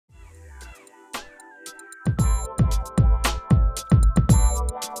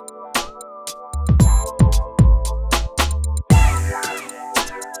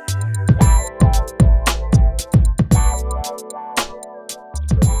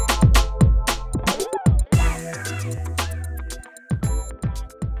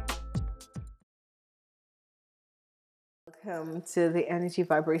welcome to the energy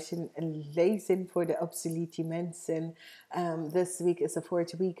vibration lesson for the obsolete mensen. This week is the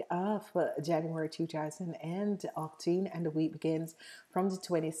fourth week of January 2018, and the week begins from the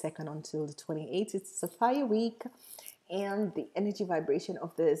 22nd until the 28th. It's a fire week, and the energy vibration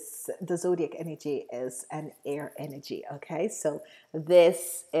of the zodiac energy is an air energy. Okay, so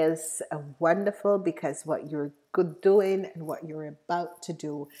this is wonderful because what you're good doing and what you're about to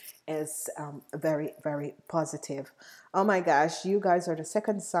do is very, very positive. Oh my gosh, you guys are the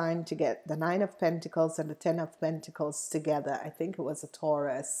second sign to get the Nine of Pentacles and the Ten of Pentacles together. I think it was a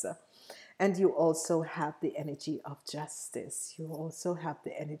Taurus. And you also have the energy of justice. You also have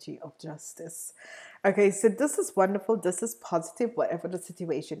the energy of justice. Okay, so this is wonderful. This is positive. Whatever the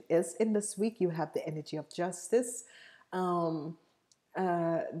situation is in this week, you have the energy of justice.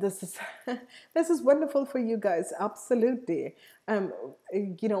 This is this is wonderful for you guys. Absolutely.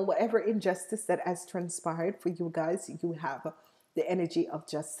 Whatever injustice that has transpired for you guys, you have the energy of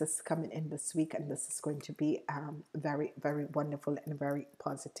justice coming in this week, and this is going to be very, very wonderful and very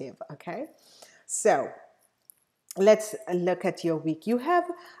positive. Okay, so let's look at your week. You have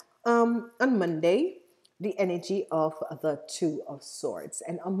on Monday the energy of the Two of Swords,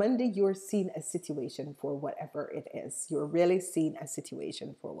 and on Monday you're seeing a situation for whatever it is. You're really seeing a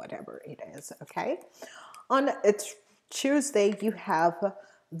situation for whatever it is. Okay, on Tuesday you have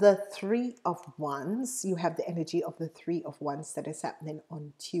the Three of Wands. You have the energy of the Three of Wands that is happening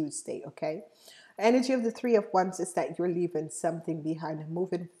on Tuesday. Okay, energy of the Three of Wands is that you're leaving something behind and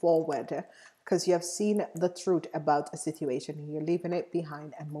moving forward, because you have seen the truth about a situation and you're leaving it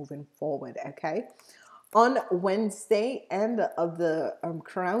behind and moving forward. Okay, on Wednesday, and of the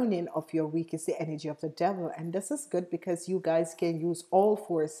crowning of your week is the energy of the Devil, and this is good because you guys can use all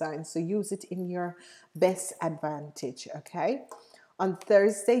four signs, so use it in your best advantage. Okay, on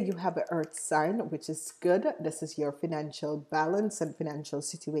Thursday, you have an earth sign, which is good. This is your financial balance and financial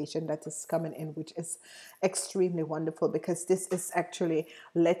situation that is coming in, which is extremely wonderful because this is actually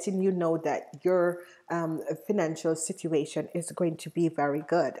letting you know that your financial situation is going to be very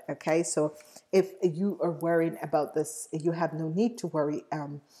good. Okay, so if you are worrying about this, you have no need to worry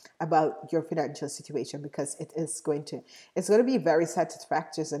about your financial situation, because it's going to be very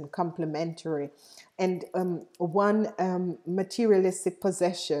satisfactory and complimentary. And materialistic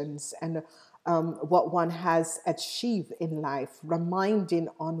possessions and what one has achieved in life, reminding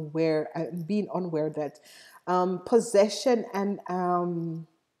being aware that possession and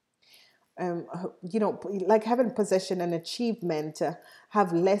like having possession and achievement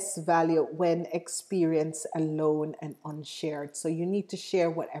have less value when experienced alone and unshared. So you need to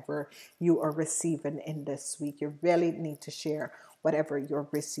share whatever you are receiving in this week. You really need to share whatever you're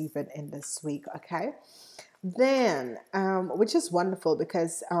receiving in this week. Okay, then which is wonderful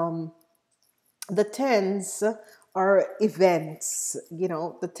because the tens are events.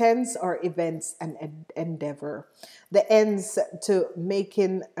 The tens are events and endeavor, the ends to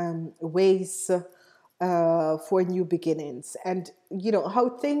making ways for new beginnings, and how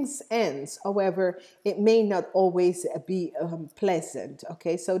things ends. However, it may not always be pleasant.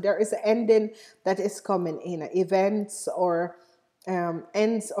 Okay, so there is an ending that is coming in, events or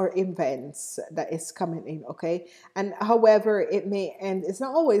ends or events that is coming in. Okay, and however it may end, it's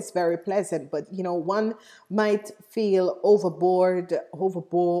not always very pleasant, but one might feel overboard, over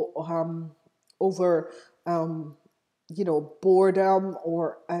boredom,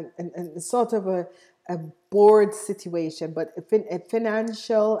 or and sort of a bored situation, but a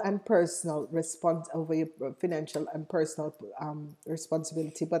financial and personal response over your financial and personal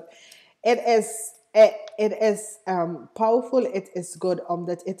responsibility. But it is powerful. It is good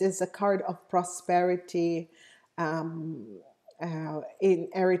that it is a card of prosperity,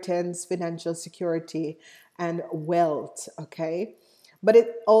 inheritance, financial security, and wealth. Okay, but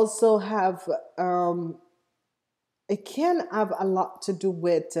it also have it can have a lot to do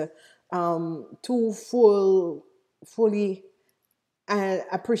with to fully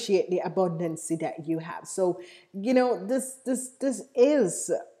appreciate the abundance that you have. So this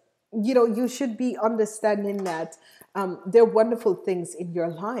is, you should be understanding that there are wonderful things in your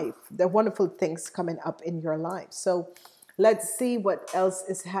life. There are wonderful things coming up in your life. So let's see what else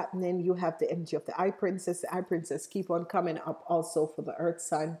is happening. You have the energy of the Eye Princess. The Eye Princess keep on coming up also for the Earth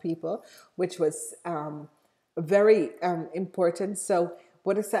sign people, which was very important. So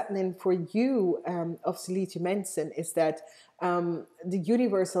what is happening for you, obsolete mensen, is that the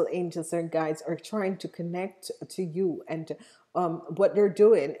universal angels and guides are trying to connect to you, and what they're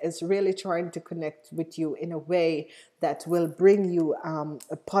doing is really trying to connect with you in a way that will bring you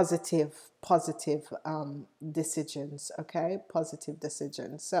positive decisions. Okay, positive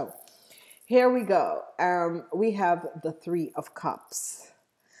decisions. So Here we go. We have the Three of Cups.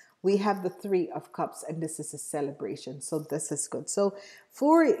 We have the Three of Cups, and this is a celebration. So this is good. So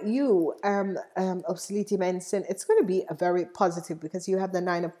for you, Obsolete Mention, it's going to be a very positive, because you have the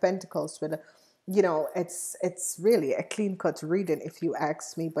Nine of Pentacles with a, it's really a clean cut reading if you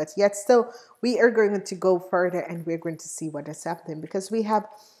ask me. But yet still, we are going to go further, and we're going to see what is happening, because we have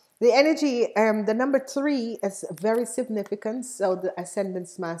the energy. The number 3 is very significant. So the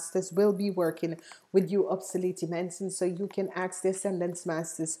Ascendance Masters will be working with you, Obsolete Mention. So you can ask the Ascendance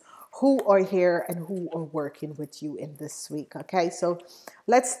Masters who are here and who are working with you in this week. Okay, so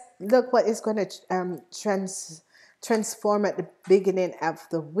let's look what is going to transform at the beginning of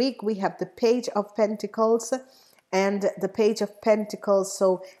the week. We have the Page of Pentacles and the Page of Pentacles.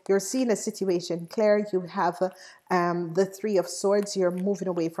 So you're seeing a situation clear. You have the Three of Swords. You're moving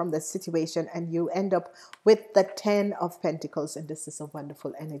away from the situation, and you end up with the Ten of Pentacles. And this is a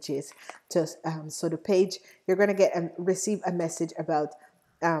wonderful energy. So the Page, you're going to get and receive a message about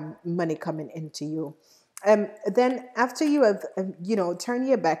money coming into you. Then after you have, turn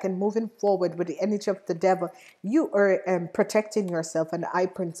your back and moving forward with the energy of the Devil, you are protecting yourself, and the Eye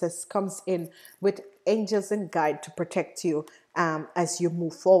Princess comes in with angels and guide to protect you as you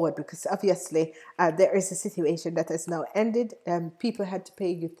move forward, because obviously there is a situation that has now ended. People had to pay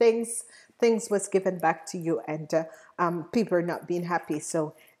you things was given back to you, and people are not being happy.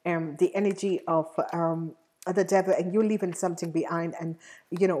 So the energy of the Devil, and you leaving something behind, and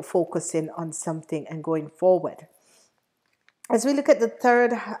focusing on something and going forward. As we look at the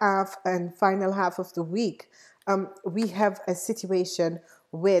third half and final half of the week, we have a situation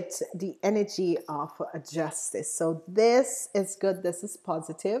with the energy of justice. So this is good. This is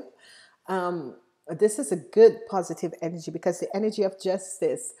positive. This is a good positive energy, because the energy of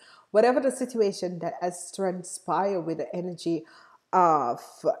justice, whatever the situation that has transpired with the energy of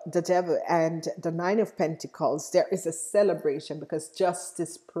the Devil and the Nine of Pentacles, there is a celebration, because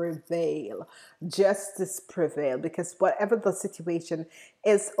justice prevail. Justice prevail, because whatever the situation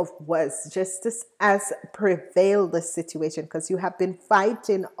is of was, justice has prevailed the situation, because you have been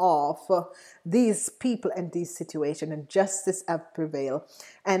fighting off these people and these situations, and justice have prevailed.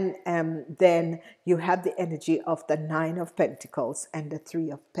 And then you have the energy of the Nine of Pentacles and the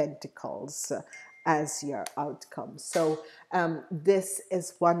Three of Pentacles as your outcome. So this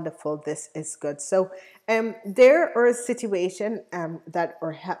is wonderful. This is good. So there are situations that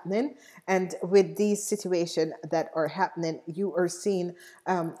are happening, and with these situations that are happening, you are seeing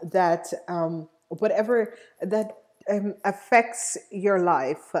that whatever that affects your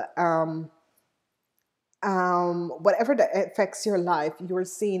life, whatever that affects your life, you are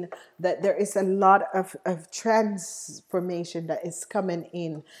seeing that there is a lot of transformation that is coming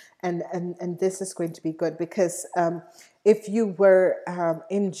in, and this is going to be good, because if you were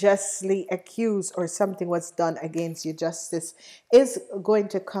unjustly accused or something was done against you, justice is going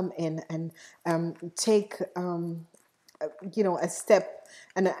to come in and take a step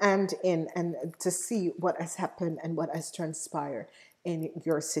and a hand in, and to see what has happened and what has transpired in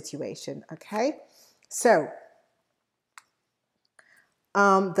your situation. Okay, so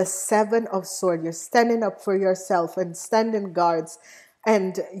the Seven of Swords, you're standing up for yourself and standing guards,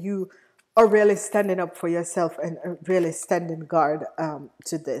 and you are really standing up for yourself and really standing guard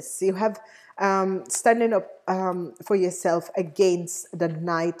to this. You have standing up for yourself against the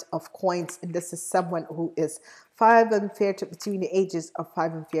Knight of Coins, and this is someone who is 5 and fair between the ages of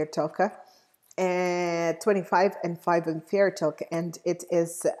 5 and fair talker, and 25 and 5 and fair talk, and it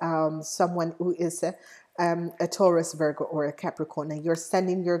is someone who is a Taurus, Virgo, or a Capricorn, and you're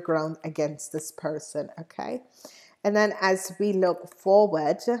standing your ground against this person. Okay, and then as we look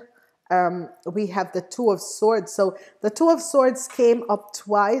forward, we have the Two of Swords. So the Two of Swords came up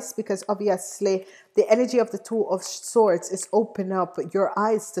twice, because obviously the energy of the Two of Swords is open up your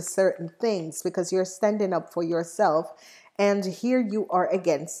eyes to certain things, because you're standing up for yourself. And here you are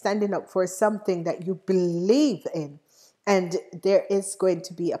again, standing up for something that you believe in. And there is going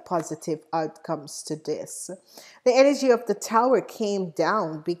to be a positive outcomes to this. The energy of the Tower came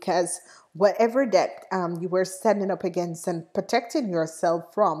down, because whatever that you were standing up against and protecting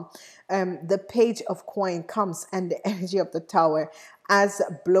yourself from, the Page of Coin comes, and the energy of the Tower has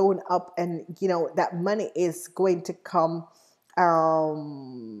blown up, and that money is going to come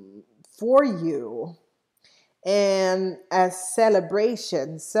for you and a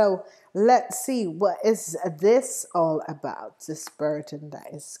celebration. So let's see, what is this all about? This burden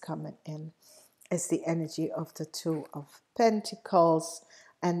that is coming in is the energy of the Two of Pentacles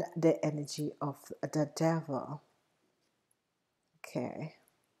and the energy of the Devil. Okay.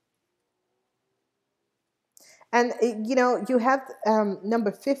 And you know, you have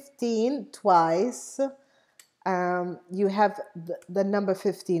number 15 twice. You have the number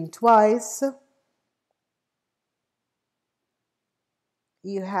 15 twice.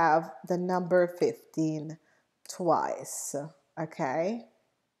 You have the number 15 twice. Okay.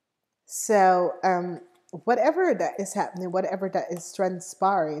 So, whatever that is happening, whatever that is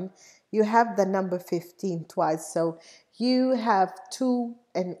transpiring, you have the number 15 twice. So, you have 2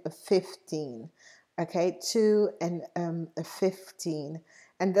 and 15. Okay, 2 and 15.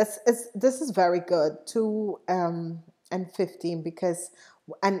 And this is very good. 2 and 15, because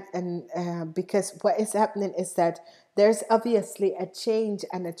because what is happening is that there's obviously a change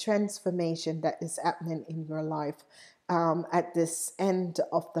and a transformation that is happening in your life at this end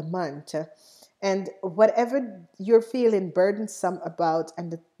of the month. And whatever you're feeling burdensome about,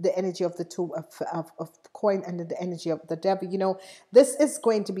 and the energy of the two of coin and the energy of the devil, you know, this is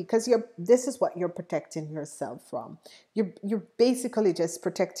going to be, because this is what you're protecting yourself from. You're basically just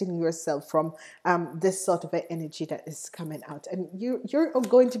protecting yourself from this sort of an energy that is coming out, and you're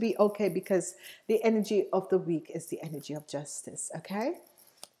going to be okay, because the energy of the week is the energy of justice. Okay,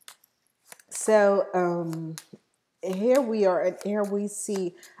 so here we are, and here we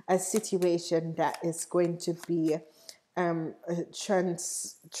see a situation that is going to be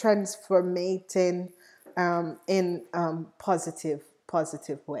transformating in positive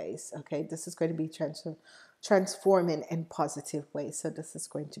ways. Okay, this is going to be transforming in positive ways, so this is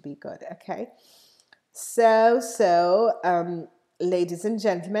going to be good. Okay, so ladies and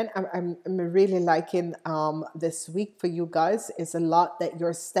gentlemen, I'm really liking this week for you guys. It's a lot that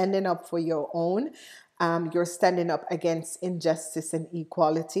you're standing up for your own. You're standing up against injustice and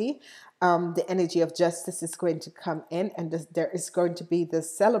equality. The energy of justice is going to come in, and there is going to be the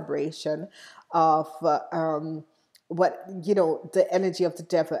celebration of what, you know, the energy of the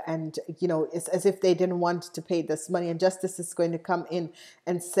devil. And, you know, it's as if they didn't want to pay this money, and justice is going to come in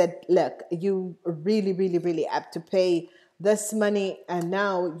and said, look, you really, really, really have to pay this money, and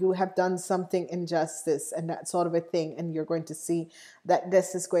now you have done something injustice, and that sort of a thing. And you're going to see that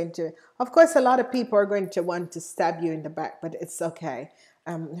this is going to, of course, a lot of people are going to want to stab you in the back, but it's okay.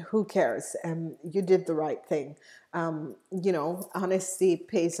 Who cares? You did the right thing. You know, honesty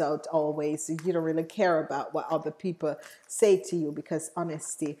pays out always. You don't really care about what other people say to you, because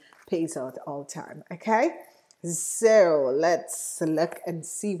honesty pays out all time. Okay, so let's look and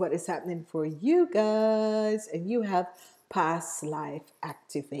see what is happening for you guys. And you have past life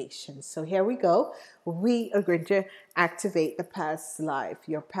activation. So here we go. We are going to activate the past life,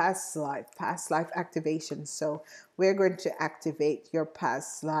 your past life activation. So we're going to activate your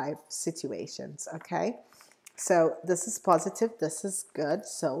past life situations. Okay, so this is positive, this is good.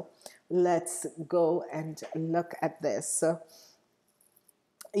 So let's go and look at this. So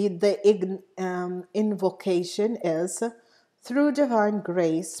the invocation is: through divine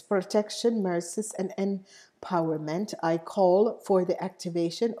grace, protection, mercies, and empowerment, I call for the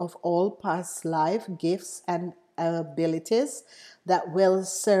activation of all past life gifts and abilities that will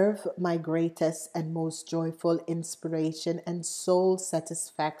serve my greatest and most joyful inspiration and soul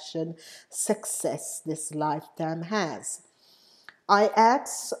satisfaction success this lifetime has. I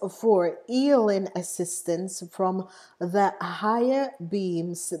ask for healing assistance from the higher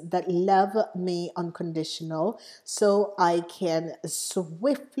beings that love me unconditional, so I can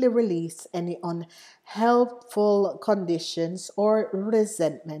swiftly release any unhelpful conditions or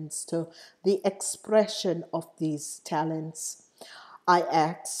resentments to the expression of these talents. I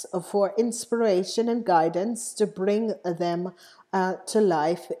ask for inspiration and guidance to bring them to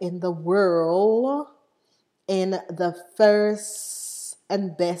life in the world in the first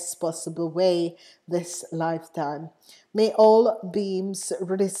and best possible way this lifetime. May all beings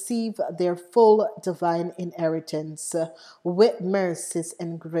receive their full divine inheritance with mercies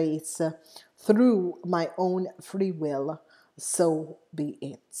and grace through my own free will. So be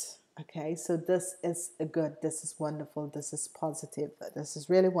it. Okay, so this is good. This is wonderful. This is positive. This is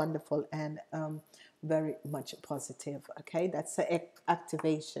really wonderful and very much positive. Okay, that's the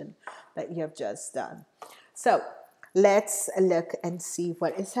activation that you have just done. So let's look and see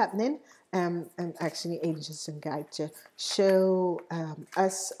what is happening. And actually, angels and guides to show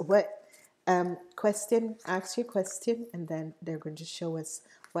us what question. Ask your question, and then they're going to show us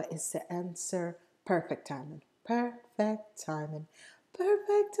what is the answer. Perfect timing. Perfect timing.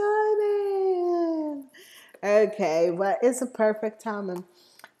 Perfect timing. Okay, what is a perfect timing?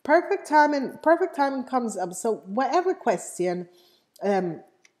 Perfect timing. Perfect timing comes up. So whatever question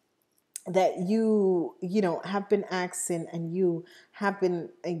that you know have been asking, and you have been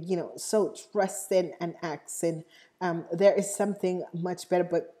so trusting and asking There is something much better,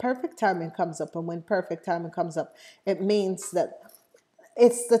 but perfect timing comes up. And when perfect timing comes up, it means that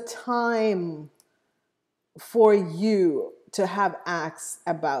it's the time for you to have acts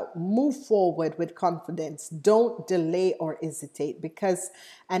about. Move forward with confidence. Don't delay or hesitate, because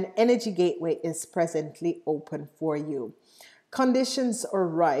an energy gateway is presently open for you. Conditions are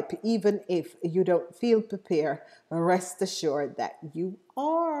ripe. Even if you don't feel prepared, rest assured that you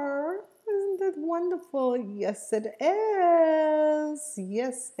are. Isn't that wonderful? Yes, it is.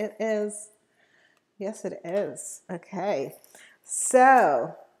 Yes, it is. Yes, it is. Okay.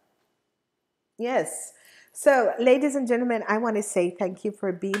 So, yes. So, ladies and gentlemen, I want to say thank you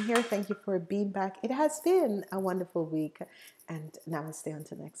for being here. Thank you for being back. It has been a wonderful week. And namaste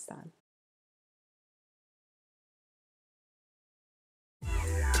until next time.